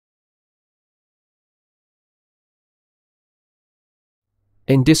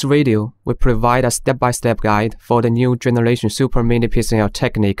In this video, we provide a step-by-step guide for the new generation super mini PCL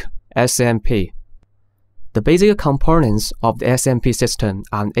technique, SMP. The basic components of the SMP system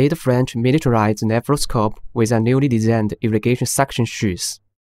are an 8-French miniaturized nephroscope with a newly designed irrigation suction shoes.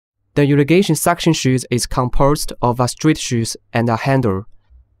 The irrigation suction shoes is composed of a straight shoes and a handle.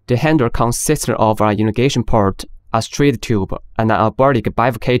 The handle consists of an irrigation port, a straight tube, and an arboric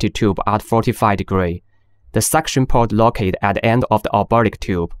bifurcated tube at 45 degrees. The suction port located at the end of the arboric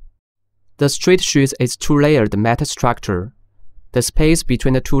tube. The straight shoes is two-layered metal structure. The space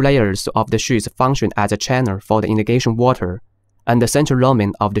between the two layers of the shoes function as a channel for the irrigation water, and the central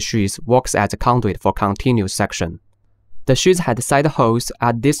lumen of the shoes works as a conduit for continuous suction. The shoes had side holes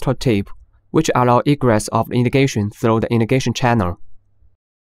at distal tip, which allow egress of irrigation through the irrigation channel.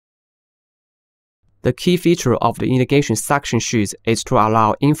 The key feature of the irrigation suction shoes is to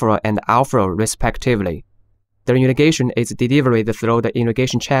allow inflow and outflow respectively. The irrigation is delivered through the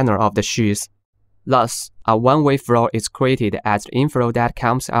irrigation channel of the shoes. Thus, a one-way flow is created as the inflow that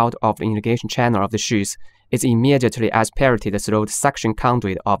comes out of the irrigation channel of the shoes is immediately aspirated through the suction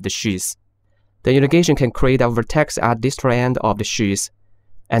conduit of the shoes. The irrigation can create a vortex at distal end of the shoes,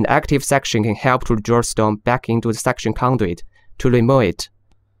 and active suction can help to draw stone back into the suction conduit to remove it.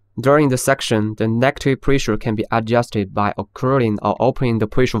 During the suction, the negative pressure can be adjusted by occluding or opening the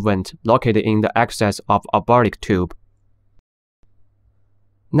pressure vent located in the axis of arboric tube.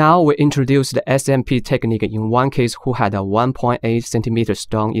 Now we introduce the SMP technique in one case who had a 1.8 cm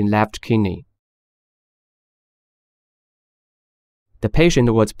stone in left kidney. The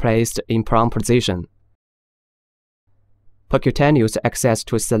patient was placed in prone position. Percutaneous access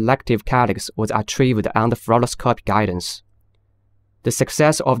to selective calyx was achieved under fluoroscopic guidance. The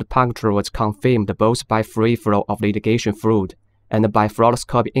success of the puncture was confirmed both by free flow of the irrigation fluid and by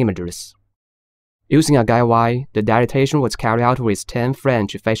fluoroscopic images. Using a BJUI, the dilatation was carried out with 10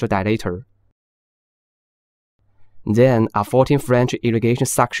 French facial dilator. Then, a 14 French irrigation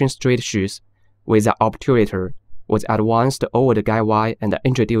suction straight shoes with an obturator was advanced over the BJUI and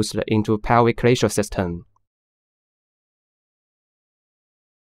introduced into pelvic glacial system.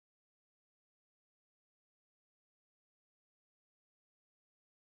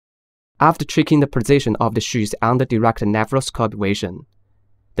 After checking the position of the shoes under direct nephroscopic vision,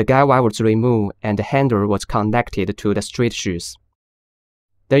 the BJUI was removed and the handle was connected to the straight shoes.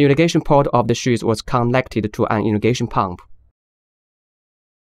 The irrigation port of the shoes was connected to an irrigation pump.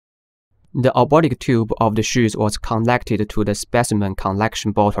 The arboric tube of the shoes was connected to the specimen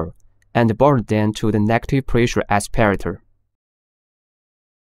collection bottle and bolted then to the negative pressure aspirator.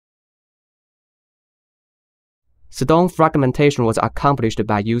 Stone fragmentation was accomplished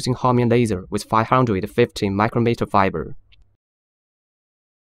by using homing laser with 550 micrometer fiber.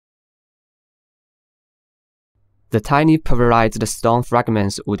 The tiny pulverized stone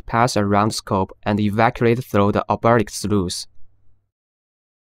fragments would pass around the scope and evacuate through the arboric sluice.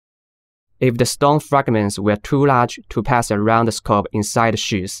 If the stone fragments were too large to pass around the scope inside the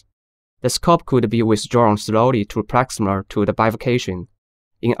shoes, the scope could be withdrawn slowly to proximal to the bifurcation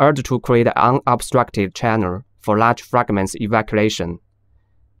in order to create an unobstructed channel for large fragments evacuation.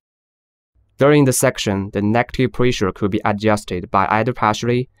 During the section, the negative pressure could be adjusted by either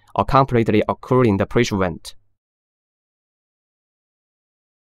partially or completely occluding the pressure vent.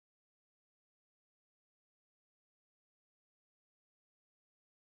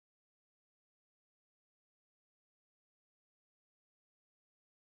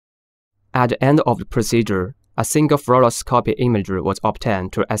 At the end of the procedure, a single fluoroscopic image was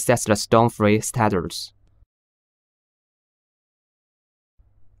obtained to assess the stone-free status.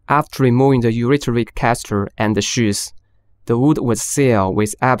 After removing the ureteric caster and the shoes, the wound was sealed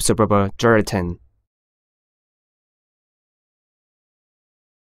with absorbable gelatin.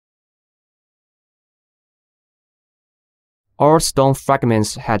 All stone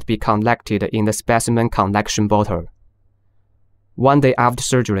fragments had been collected in the specimen collection bottle. One day after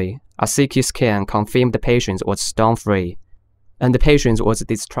surgery, a CT scan confirmed the patient was stone-free, and the patient was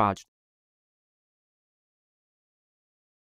discharged.